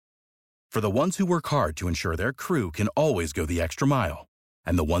For the ones who work hard to ensure their crew can always go the extra mile,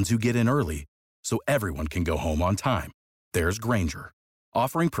 and the ones who get in early so everyone can go home on time, there's Grainger,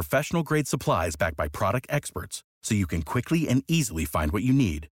 offering professional-grade supplies backed by product experts so you can quickly and easily find what you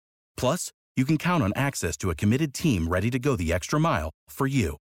need. Plus, you can count on access to a committed team ready to go the extra mile for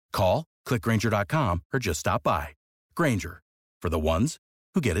you. Call, click Grainger.com, or just stop by. Grainger, for the ones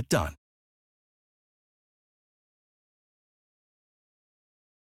who get it done.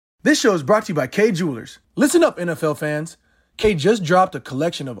 This show is brought to you by Kay Jewelers. Listen up, NFL fans. Kay just dropped a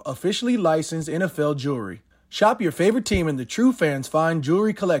collection of officially licensed NFL jewelry. Shop your favorite team in the True Fans Fine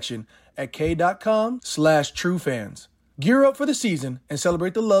Jewelry Collection at Kay.com/truefans. Gear up for the season and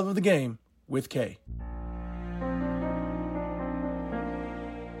celebrate the love of the game with Kay.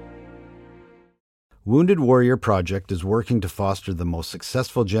 Wounded Warrior Project is working to foster the most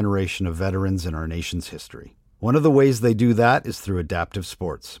successful generation of veterans in our nation's history. One of the ways they do that is through adaptive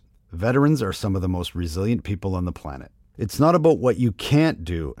sports. Veterans are some of the most resilient people on the planet. It's not about what you can't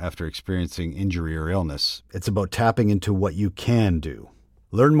do after experiencing injury or illness. It's about tapping into what you can do.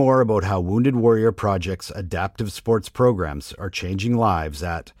 Learn more about how Wounded Warrior Project's adaptive sports programs are changing lives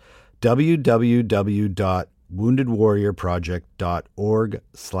at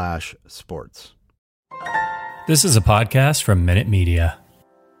www.woundedwarriorproject.org/sports. This is a podcast from Minute Media.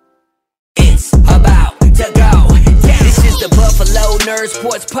 It's about to go. This is the Buffalo Nerd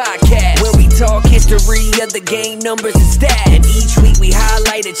Sports Podcast, where we talk history of the game, numbers, and stats. And each week we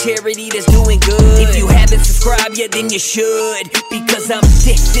highlight a charity that's doing good. If you haven't subscribed yet, then you should, because I'm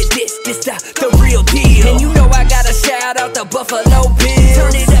this the real deal. And you know I gotta shout out the Buffalo Bills.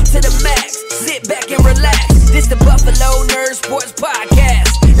 Turn it up to the max, sit back and relax. This the Buffalo Nerd Sports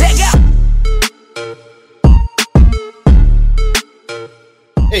Podcast. Let go.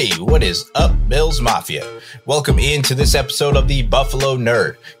 Hey, what is up, Bills Mafia? Welcome into this episode of the Buffalo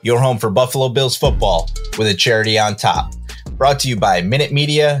Nerd, your home for Buffalo Bills football with a charity on top. Brought to you by Minute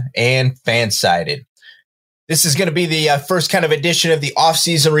Media and Fansided. This is going to be the first kind of edition of the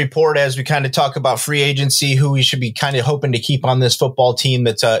offseason report as we kind of talk about free agency, who we should be kind of hoping to keep on this football team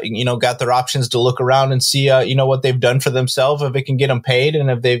that's, got their options to look around and see, what they've done for themselves, if it can get them paid,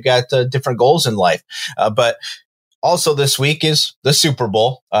 and if they've got different goals in life. But also this week is the Super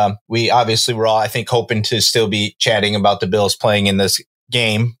Bowl. We obviously were all, I think, hoping to still be chatting about the Bills playing in this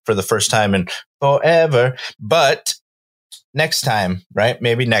game for the first time in forever. But next time, right?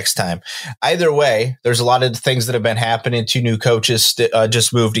 Maybe next time. Either way, there's a lot of things that have been happening. Two new coaches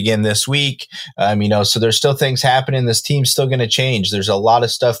just moved again this week. So there's still things happening. This team's still going to change. There's a lot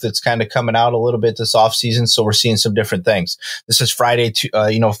of stuff that's kind of coming out a little bit this offseason. So we're seeing some different things. This is Friday,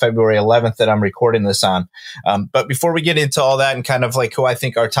 February 11th that I'm recording this on. But before we get into all that and kind of like who I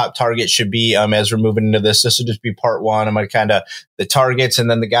think our top target should be as we're moving into this will just be part one. I'm going to kind of the targets and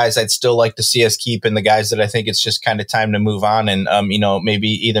then the guys I'd still like to see us keep and the guys that I think it's just kind of time to move on and, maybe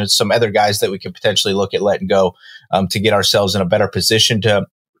either some other guys that we could potentially look at letting go to get ourselves in a better position to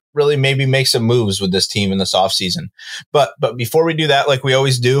really maybe make some moves with this team in this offseason. But before we do that, like we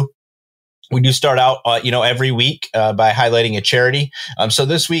always do, we do start out, every week by highlighting a charity. So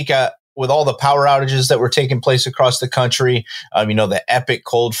this week, with all the power outages that were taking place across the country, the epic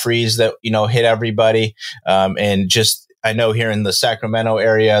cold freeze that, hit everybody and just I know here in the Sacramento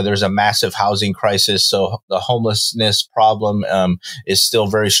area, there's a massive housing crisis. So the homelessness problem is still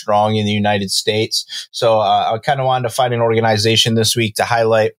very strong in the United States. So I kind of wanted to find an organization this week to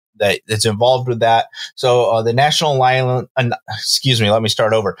highlight that's involved with that. So the National Alliance, The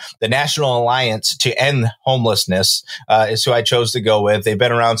National Alliance to End Homelessness is who I chose to go with. They've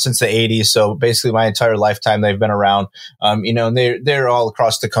been around since the 80s. So basically my entire lifetime they've been around, and they're all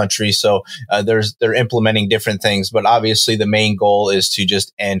across the country. So they're implementing different things, but obviously the main goal is to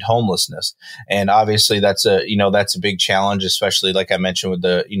just end homelessness. And obviously that's a big challenge, especially like I mentioned with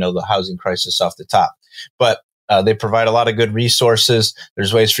the housing crisis off the top. But they provide a lot of good resources.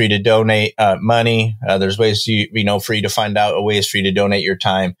 There's ways for you to donate money. There's ways for you to find out ways for you to donate your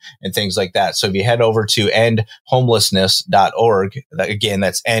time and things like that. So if you head over to endhomelessness.org, again,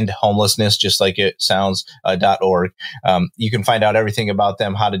 that's end homelessness, just like it sounds, .org. You can find out everything about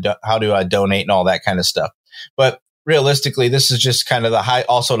them, how to donate and all that kind of stuff. But realistically, this is just kind of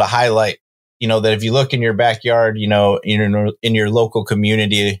also to highlight, that if you look in your backyard, in your local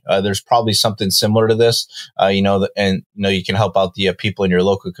community, there's probably something similar to this, you can help out the people in your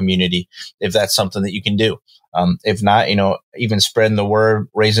local community if that's something that you can do. If not, even spreading the word,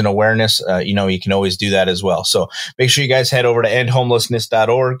 raising awareness, you can always do that as well. So make sure you guys head over to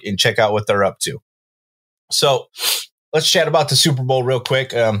endhomelessness.org and check out what they're up to. So let's chat about the Super Bowl real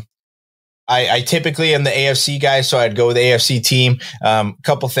quick. I typically am the AFC guy, so I'd go with the AFC team.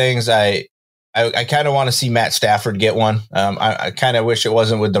 Couple things. I kind of want to see Matt Stafford get one. I kind of wish it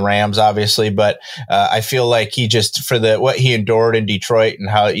wasn't with the Rams, obviously, but I feel like he just, for what he endured in Detroit and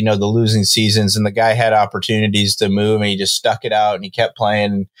how, the losing seasons, and the guy had opportunities to move and he just stuck it out and he kept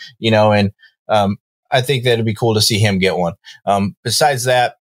playing, and I think that'd be cool to see him get one. Besides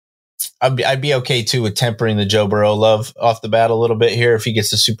that, I'd be okay too with tempering the Joe Burrow love off the bat a little bit here if he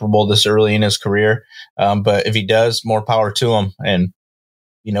gets the Super Bowl this early in his career. But if he does, more power to him. And,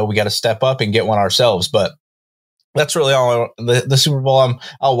 we got to step up and get one ourselves. But that's really all. The Super Bowl,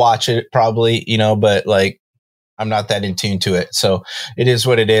 I'll watch it probably, but I'm not that in tune to it. So it is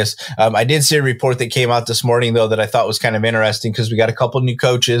what it is. I did see a report that came out this morning, though, that I thought was kind of interesting because we got a couple new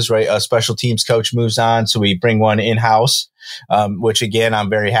coaches, right? A special teams coach moves on. So we bring one in-house, which, again, I'm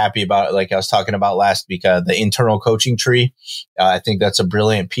very happy about. Like I was talking about last week, the internal coaching tree. I think that's a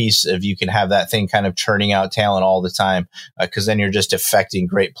brilliant piece if you can have that thing kind of churning out talent all the time, because then you're just affecting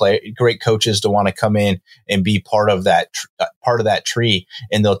great coaches to want to come in and be part of that tree,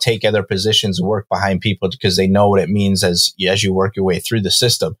 and they'll take other positions and work behind people because they know what it means as you work your way through the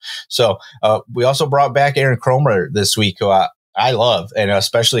system. So we also brought back Aaron Kromer this week, who I love, and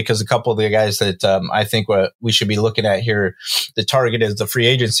especially because a couple of the guys that I think we should be looking at here, the target is the free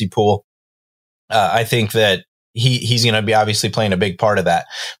agency pool. I think that he's going to be obviously playing a big part of that.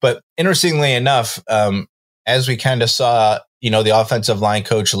 But interestingly enough, as we kind of saw, the offensive line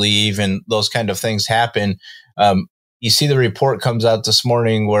coach leave and those kind of things happen, you see the report comes out this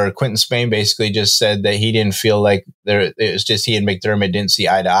morning where Quentin Spain basically just said that he didn't feel like it was just he and McDermott didn't see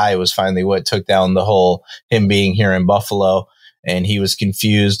eye to eye. It was finally what took down the whole him being here in Buffalo. And he was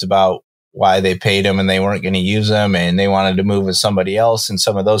confused about why they paid him and they weren't going to use him and they wanted to move with somebody else and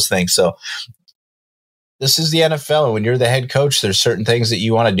some of those things. So this is the NFL. And when you're the head coach, there's certain things that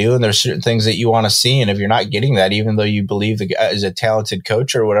you want to do and there's certain things that you want to see. And if you're not getting that, even though you believe the guy is a talented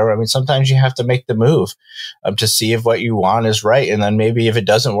coach or whatever, I mean, sometimes you have to make the move to see if what you want is right. And then maybe if it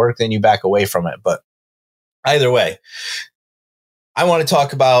doesn't work, then you back away from it. But either way, I want to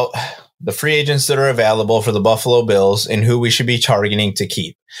talk about the free agents that are available for the Buffalo Bills and who we should be targeting to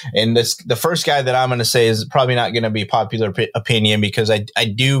keep. And the first guy that I'm going to say is probably not going to be popular opinion because I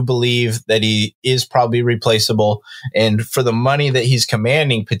do believe that he is probably replaceable. And for the money that he's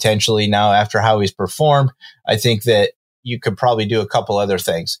commanding potentially now after how he's performed, I think that you could probably do a couple other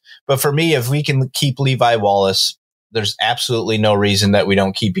things. But for me, if we can keep Levi Wallace, there's absolutely no reason that we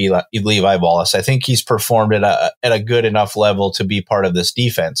don't keep Levi Wallace. I think he's performed at a good enough level to be part of this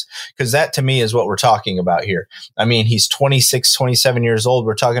defense, because that to me is what we're talking about here. I mean, he's 26, 27 years old.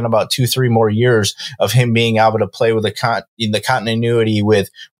 We're talking about 2-3 more years of him being able to play with the continuity with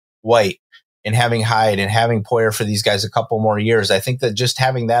White and having Hyde and having Poyer for these guys a couple more years. I think that just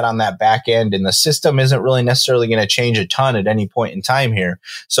having that on that back end and the system isn't really necessarily going to change a ton at any point in time here.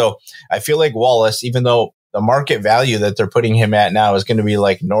 So I feel like Wallace, even though the market value that they're putting him at now is going to be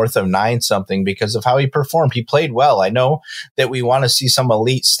like north of 9 something because of how he performed. He played well. I know that we want to see some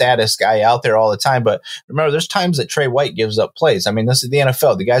elite status guy out there all the time, but remember, there's times that Trey White gives up plays. I mean, this is the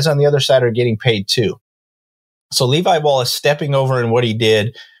NFL. The guys on the other side are getting paid too. So Levi Wallace stepping over in what he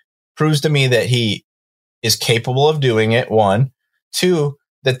did proves to me that he is capable of doing it. 1, 2,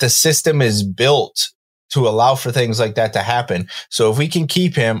 that the system is built to allow for things like that to happen. So if we can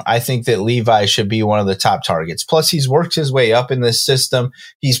keep him, I think that Levi should be one of the top targets. Plus, he's worked his way up in this system.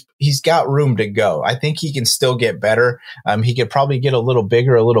 He's got room to go. I think he can still get better. He could probably get a little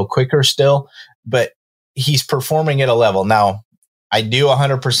bigger, a little quicker still, but he's performing at a level. Now, I do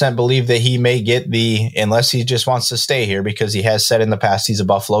 100% believe that he may get unless he just wants to stay here, because he has said in the past he's a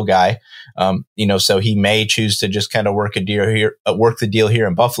Buffalo guy. So he may choose to just kind of work the deal here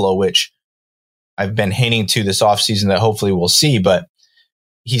in Buffalo, which I've been hinting to this offseason that hopefully we'll see, but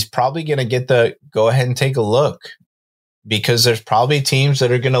he's probably going to get the go ahead and take a look, because there's probably teams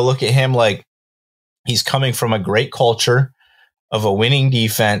that are going to look at him like he's coming from a great culture of a winning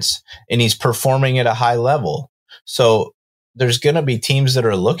defense and he's performing at a high level. So there's going to be teams that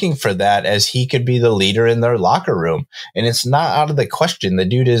are looking for that, as he could be the leader in their locker room. And it's not out of the question. The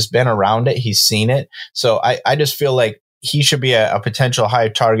dude has been around it. He's seen it. So I just feel like he should be a potential high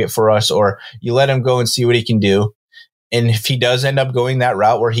target for us, or you let him go and see what he can do. And if he does end up going that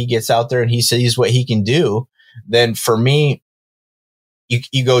route where he gets out there and he sees what he can do, then for me,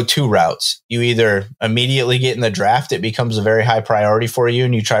 you go 2 routes. You either immediately get in the draft. It becomes a very high priority for you,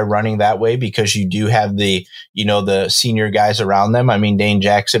 and you try running that way because you do have the senior guys around them. I mean, Dane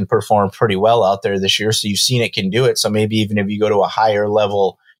Jackson performed pretty well out there this year, so you've seen it can do it. So maybe even if you go to a higher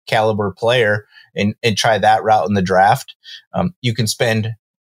level caliber player, and try that route in the draft. You can spend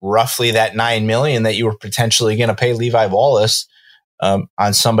roughly that $9 million that you were potentially going to pay Levi Wallace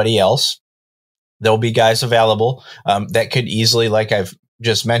on somebody else. There'll be guys available that could easily, like I've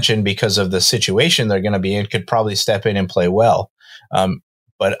just mentioned, because of the situation they're going to be in, could probably step in and play well.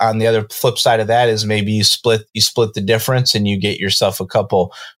 But on the other flip side of that is maybe you split the difference and you get yourself a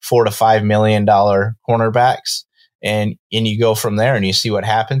couple $4 to $5 million cornerbacks, and you go from there and you see what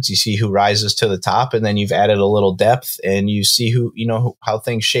happens. You see who rises to the top, and then you've added a little depth and you see how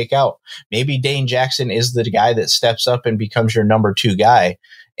things shake out. Maybe Dane Jackson is the guy that steps up and becomes your number 2 guy,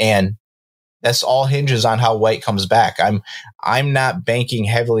 and that's all hinges on how White comes back. I'm not banking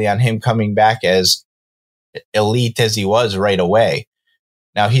heavily on him coming back as elite as he was right away.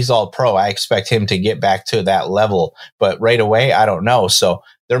 Now he's all pro. I expect him to get back to that level, but right away, I don't know. So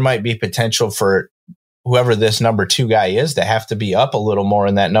there might be potential for whoever this number 2 guy is to have to be up a little more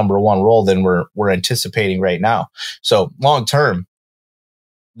in that number 1 role than we're anticipating right now. So long term,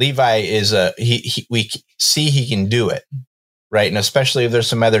 Levi is we see he can do it, right? And especially if there's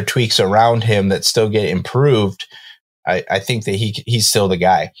some other tweaks around him that still get improved, I think that he's still the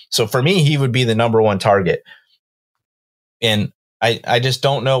guy. So for me, he would be the number 1 target. And I just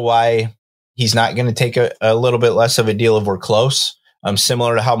don't know why he's not going to take a little bit less of a deal if we're close.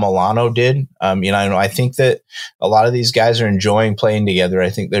 Similar to how Milano did. I think that a lot of these guys are enjoying playing together.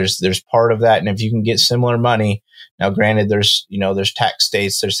 I think there's part of that. And if you can get similar money, now granted, there's tax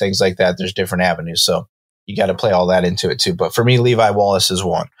states, there's things like that. There's different avenues. So you got to play all that into it too. But for me, Levi Wallace is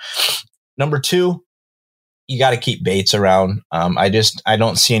 1. Number 2, you got to keep Bates around. I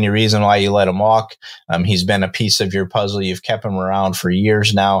don't see any reason why you let him walk. He's been a piece of your puzzle. You've kept him around for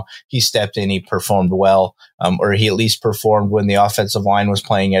years now. He stepped in, he performed well, or he at least performed when the offensive line was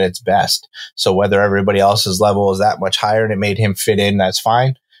playing at its best. So whether everybody else's level is that much higher and it made him fit in, that's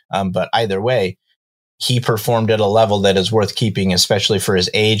fine. But either way, he performed at a level that is worth keeping, especially for his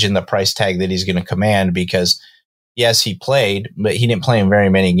age and the price tag that he's going to command, because yes, he played, but he didn't play in very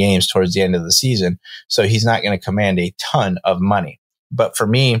many games towards the end of the season. So he's not going to command a ton of money. But for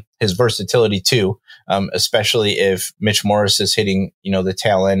me, his versatility too, especially if Mitch Morse is hitting, the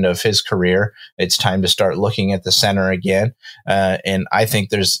tail end of his career, it's time to start looking at the center again. And I think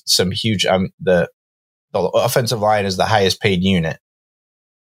there's some huge, the offensive line is the highest paid unit.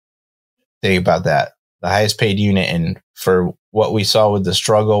 Think about that. The highest paid unit, and for what we saw with the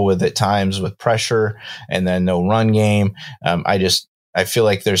struggle with at times with pressure and then no run game, I feel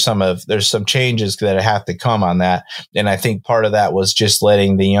like there's some changes that have to come on that. And I think part of that was just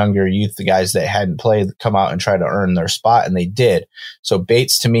letting the younger youth, the guys that hadn't played, come out and try to earn their spot, and they did. So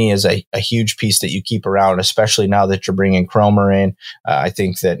Bates to me is a huge piece that you keep around, especially now that you're bringing Cromer in. I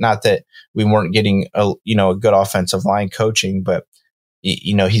think that not that we weren't getting a good offensive line coaching, but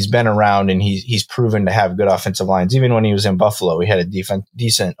he's been around and he's proven to have good offensive lines. Even when he was in Buffalo, we had a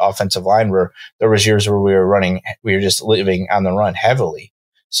decent offensive line where there was years where we were just living on the run heavily.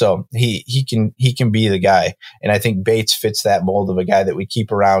 So he can be the guy. And I think Bates fits that mold of a guy that we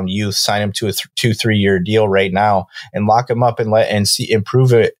keep around youth, sign him to a 2-3 year deal right now and lock him up and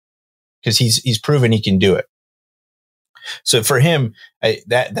improve it, because he's proven he can do it. So for him,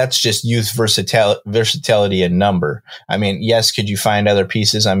 that's just youth versatility and number. I mean, yes, could you find other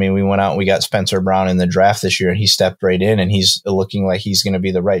pieces? I mean, we went out and we got Spencer Brown in the draft this year, and he stepped right in, and he's looking like he's going to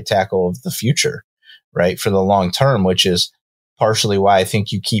be the right tackle of the future, right, for the long term, which is partially why I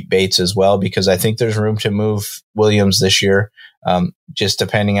think you keep Bates as well, because I think there's room to move Williams this year, just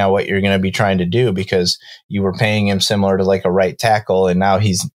depending on what you're going to be trying to do, because you were paying him similar to like a right tackle, and now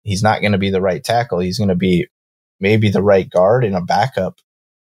he's not going to be the right tackle. He's going to be maybe the right guard and a backup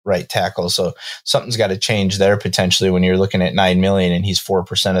right tackle. So something's got to change there potentially when you're looking at $9 million and he's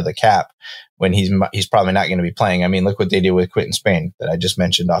 4% of the cap, when he's probably not going to be playing. I mean, look what they did with Quinton Spain that I just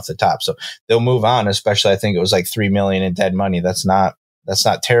mentioned off the top. So they'll move on, especially I think it was like $3 million in dead money. That's not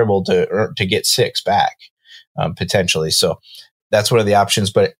terrible to get 6 back potentially. So that's one of the options.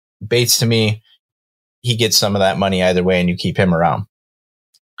 But Bates, to me, he gets some of that money either way, and you keep him around.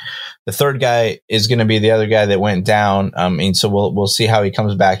 The third guy is going to be the other guy that went down. And so we'll see how he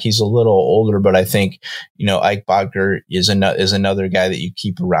comes back. He's a little older, but I think, Ike Bodker is another guy that you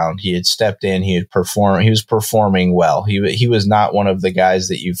keep around. He had stepped in, he was performing well. He was not one of the guys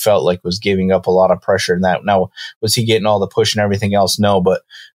that you felt like was giving up a lot of pressure. And that, now, was he getting all the push and everything else? No, but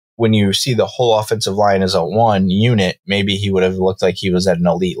when you see the whole offensive line as a one unit, maybe he would have looked like he was at an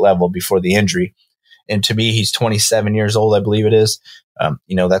elite level before the injury. And to me, he's 27 years old, I believe it is.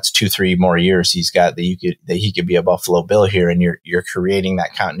 That's 2-3 more years he's got that he could be a Buffalo Bill here, and you're creating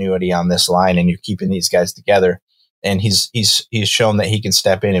that continuity on this line, and you're keeping these guys together. And he's shown that he can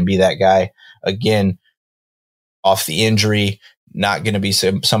step in and be that guy again off the injury. not going to be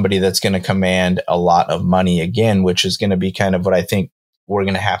somebody that's going to command a lot of money again, which is going to be kind of what I think we're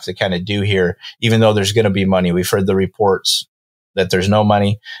going to have to kind of do here, even though there's going to be money. We've heard the reports that there's no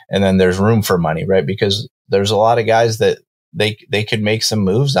money and then there's room for money, right? Because there's a lot of guys that they could make some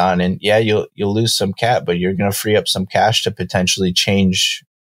moves on, and yeah, you'll lose some cap, but you're going to free up some cash to potentially change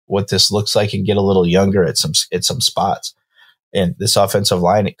what this looks like and get a little younger at some spots. And this offensive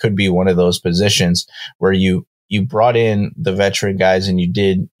line, it could be one of those positions where you brought in the veteran guys and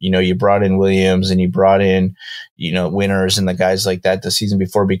you brought in Williams and you brought in, Winners and the guys like that the season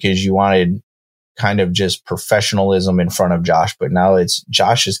before because you wanted kind of just professionalism in front of Josh. But now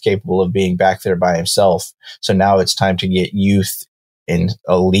Josh is capable of being back there by himself. So now it's time to get youth and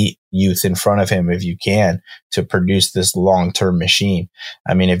elite youth in front of him if you can to produce this long-term machine.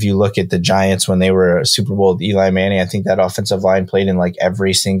 I mean, if you look at the Giants when they were a Super Bowl with Eli Manning, I think that offensive line played in like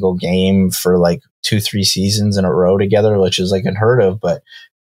every single game for like 2-3 seasons in a row together, which is like unheard of. But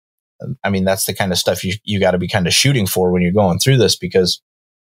I mean, that's the kind of stuff you got to be kind of shooting for when you're going through this, because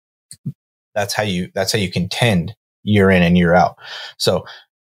that's how you contend year in and year out. So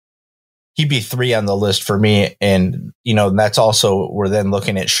he'd be 3 on the list for me. And, that's also, we're then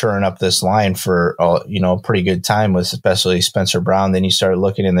looking at shoring up this line for, a pretty good time with especially Spencer Brown. Then you start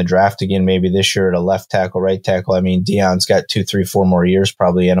looking in the draft again, maybe this year at a left tackle, right tackle. I mean, Deion's got 2, 3, 4 more years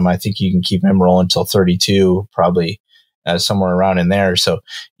probably in him. I think you can keep him rolling until 32, probably somewhere around in there. So,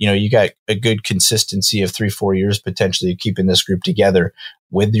 you got a good consistency of 3-4 years potentially keeping this group together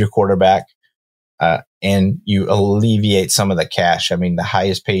with your quarterback. And you alleviate some of the cash. I mean, the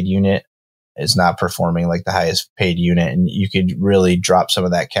highest paid unit is not performing like the highest paid unit, and you could really drop some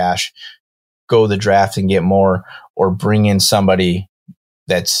of that cash, go the draft and get more, or bring in somebody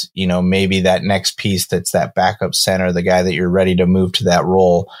that's, maybe that next piece that's that backup center, the guy that you're ready to move to that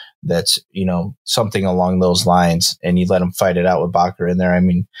role. That's, something along those lines, and you let them fight it out with Bakker in there. I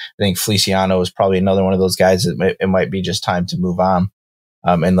mean, I think Feliciano is probably another one of those guys that it might be just time to move on.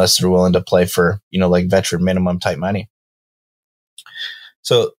 Unless they're willing to play for, like veteran minimum type money.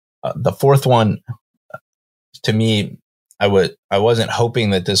 So the fourth one, to me, I wasn't hoping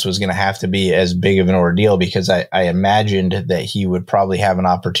that this was going to have to be as big of an ordeal, because I imagined that he would probably have an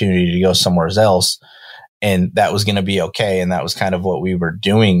opportunity to go somewhere else, and that was going to be okay. And that was kind of what we were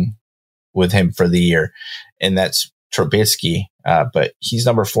doing with him for the year. And that's Trubisky. But he's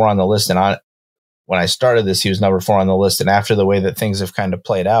number 4 on the list. And when I started this, he was number 4 on the list. And after the way that things have kind of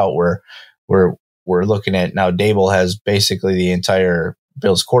played out, we're looking at now Dable has basically the entire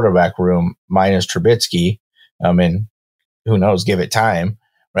Bills quarterback room minus Trubisky. And who knows, give it time.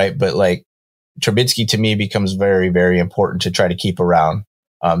 Right. But like Trubisky to me becomes very, very important to try to keep around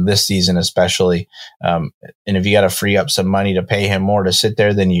this season, especially. And if you got to free up some money to pay him more to sit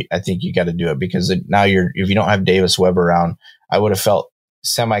there, then I think you got to do it, because now if you don't have Davis Webb around, I would have felt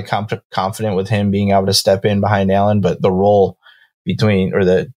semi-confident with him being able to step in behind Allen, but the role between, or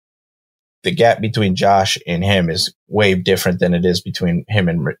the gap between Josh and him is way different than it is between him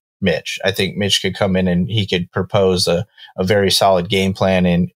and Mitch. I think Mitch could come in and he could propose a very solid game plan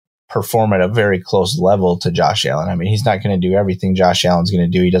and perform at a very close level to Josh Allen. I mean, he's not going to do everything Josh Allen's going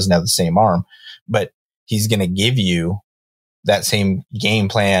to do. He doesn't have the same arm, but he's going to give you that same game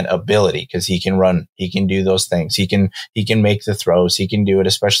plan ability, because he can run, he can do those things. He can make the throws. He can do it,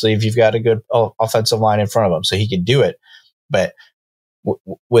 especially if you've got a good offensive line in front of him. So he could do it. But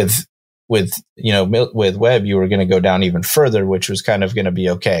with Webb, you were going to go down even further, which was kind of going to be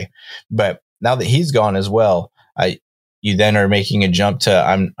okay. But now that he's gone as well, you then are making a jump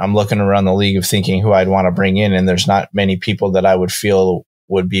to, I'm looking around the league of thinking who I'd want to bring in. And there's not many people that I would feel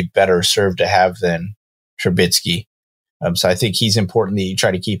would be better served to have than Trubisky. So I think he's important that you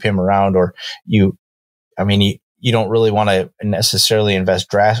try to keep him around, or you don't really want to necessarily invest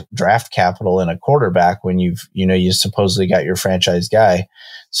draft capital in a quarterback when you supposedly got your franchise guy.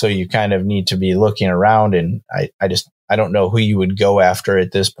 So you kind of need to be looking around, and I don't know who you would go after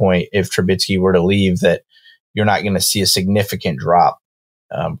at this point if Trubisky were to leave, that you're not going to see a significant drop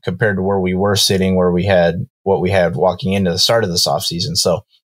compared to where we were sitting, where we had what we had walking into the start of this offseason. So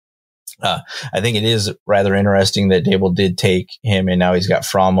I think it is rather interesting that Dable did take him, and now he's got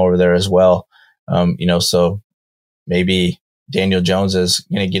Fromm over there as well. So maybe Daniel Jones is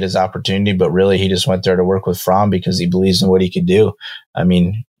going to get his opportunity, but really he just went there to work with Fromm because he believes in what he could do. I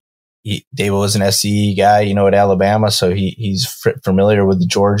mean, Dable was an SCE guy, at Alabama, so he's familiar with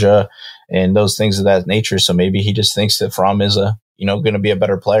Georgia and those things of that nature. So maybe he just thinks that Fromm is going to be a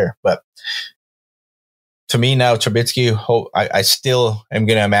better player. But to me now, Trubisky, I still am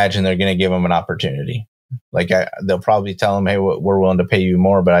going to imagine they're going to give him an opportunity. Like they'll probably tell him, hey, we're willing to pay you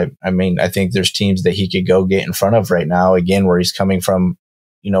more. But I think there's teams that he could go get in front of right now, again, where he's coming from,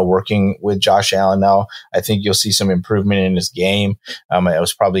 working with Josh Allen now. I think you'll see some improvement in his game. It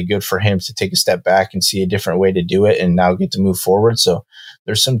was probably good for him to take a step back and see a different way to do it and now get to move forward. So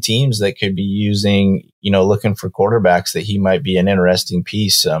there's some teams that could be using, looking for quarterbacks that he might be an interesting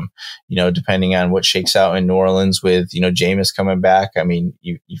piece, depending on what shakes out in New Orleans with, Jameis coming back. I mean,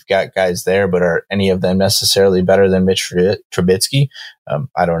 you've got guys there, but are any of them necessarily better than Mitch Trubisky?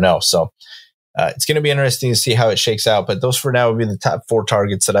 I don't know. So it's going to be interesting to see how it shakes out, but those for now would be the top 4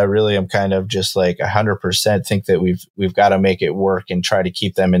 targets that I really am kind of just like 100% think that we've got to make it work and try to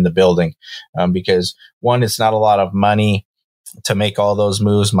keep them in the building. Because one, it's not a lot of money to make all those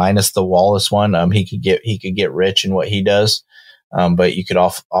moves minus the Wallace one. He could get rich in what he does. But you could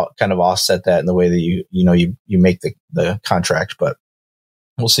kind of offset that in the way that you make the contract, but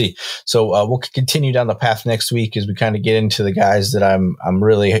we'll see. So we'll continue down the path next week as we kind of get into the guys that I'm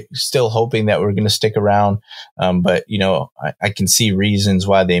really still hoping that we're going to stick around. But I can see reasons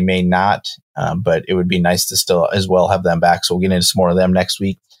why they may not. But it would be nice to still as well have them back. So we'll get into some more of them next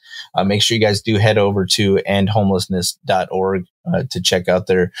week. Make sure you guys do head over to endhomelessness.org to check out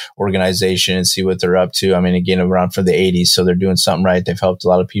their organization and see what they're up to. I mean, again, around for the 80s, so they're doing something right. They've helped a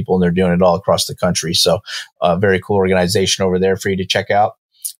lot of people, and they're doing it all across the country. So very cool organization over there for you to check out.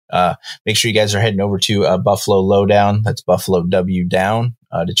 Make sure you guys are heading over to Buffalo Lowdown. That's Buffalo W Down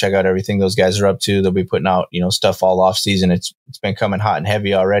to check out everything those guys are up to. They'll be putting out, stuff all off season. It's been coming hot and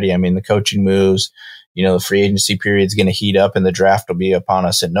heavy already. I mean, the coaching moves, the free agency period is going to heat up and the draft will be upon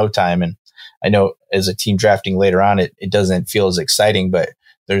us in no time. And I know as a team drafting later on, it doesn't feel as exciting, but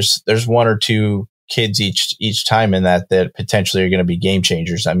there's 1 or 2 kids each time in that potentially are going to be game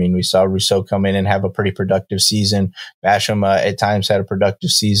changers. I mean, we saw Rousseau come in and have a pretty productive season. Basham at times had a productive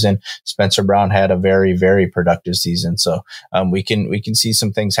season. Spencer Brown had a very, very productive season. So we can see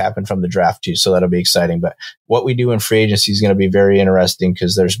some things happen from the draft too. So that'll be exciting. But what we do in free agency is going to be very interesting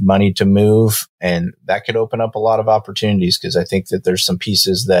because there's money to move, and that could open up a lot of opportunities because I think that there's some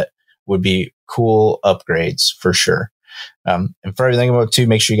pieces that would be cool upgrades for sure. And for everything about too,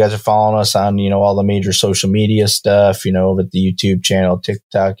 make sure you guys are following us on, all the major social media stuff, over at the YouTube channel,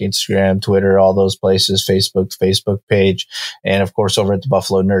 TikTok, Instagram, Twitter, all those places, Facebook page, and of course over at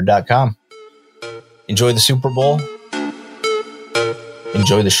thebuffalonerd.com. Enjoy the Super Bowl.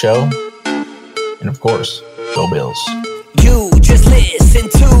 Enjoy the show. And of course, go Bills. You just listen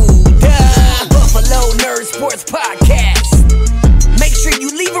to the Buffalo Nerd Sports Podcast. Make sure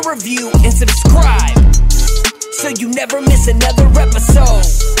you leave a review and subscribe, so you never miss another episode.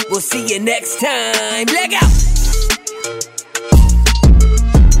 We'll see you next time. Leg out!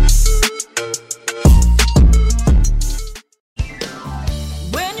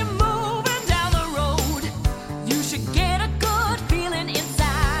 When you're moving down the road, you should get a good feeling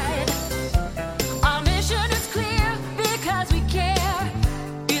inside. Our mission is clear because we care.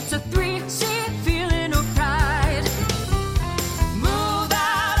 It's a 3C feeling of pride. Move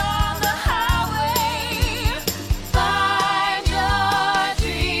out on the highway. Find your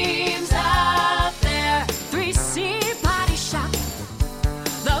dreams out there. 3C Body Shop,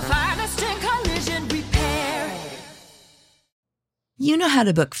 the finest in collision repair. You know how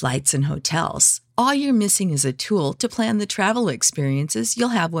to book flights and hotels. All you're missing is a tool to plan the travel experiences you'll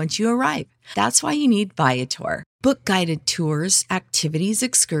have once you arrive. That's why you need Viator. Book guided tours, activities,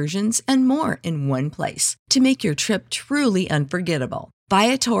 excursions, and more in one place to make your trip truly unforgettable.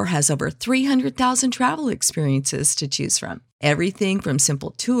 Viator has over 300,000 travel experiences to choose from. Everything from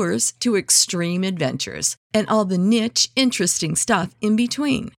simple tours to extreme adventures and all the niche, interesting stuff in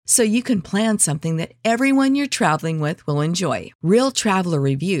between. So you can plan something that everyone you're traveling with will enjoy. Real traveler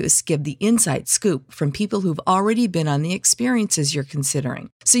reviews give the inside scoop from people who've already been on the experiences you're considering.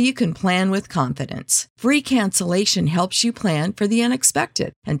 So you can plan with confidence. Free cancellation helps you plan for the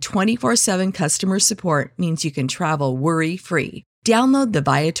unexpected. And 24/7 customer support means you can travel worry-free. Download the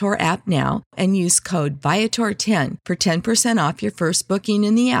Viator app now and use code Viator10 for 10% off your first booking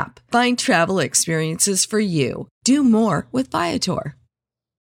in the app. Find travel experiences for you. Do more with Viator.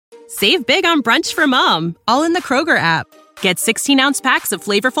 Save big on brunch for mom, all in the Kroger app. Get 16-ounce packs of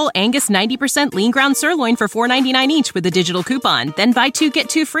flavorful Angus 90% lean ground sirloin for $4.99 each with a digital coupon. Then buy 2, get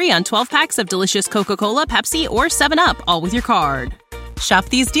 2 free on 12 packs of delicious Coca-Cola, Pepsi, or 7-Up, all with your card. Shop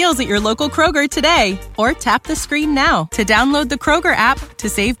these deals at your local Kroger today, or tap the screen now to download the Kroger app to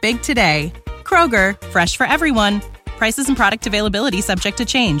save big today. Kroger, fresh for everyone. Prices and product availability subject to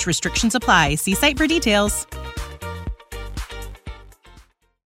change. Restrictions apply. See site for details.